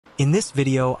In this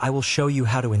video, I will show you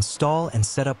how to install and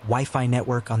set up Wi-Fi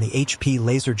network on the HP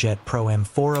LaserJet Pro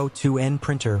M402n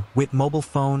printer with mobile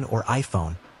phone or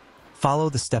iPhone.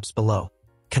 Follow the steps below.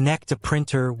 Connect a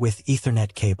printer with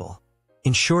Ethernet cable.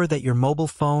 Ensure that your mobile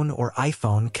phone or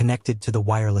iPhone connected to the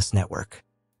wireless network.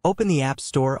 Open the App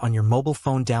Store on your mobile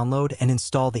phone, download and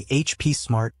install the HP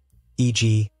Smart,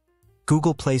 e.g.,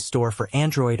 Google Play Store for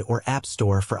Android or App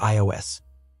Store for iOS.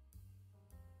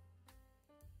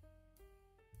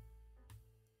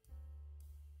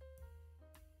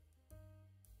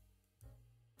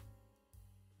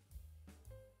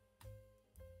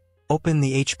 Open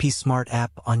the HP Smart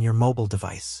app on your mobile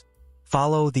device.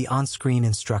 Follow the on-screen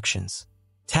instructions.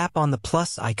 Tap on the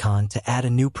plus icon to add a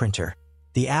new printer.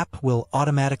 The app will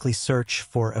automatically search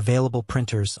for available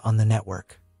printers on the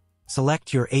network.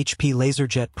 Select your HP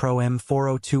LaserJet Pro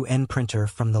M402n printer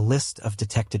from the list of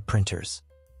detected printers.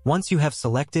 Once you have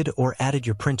selected or added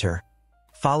your printer,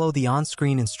 follow the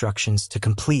on-screen instructions to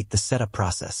complete the setup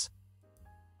process.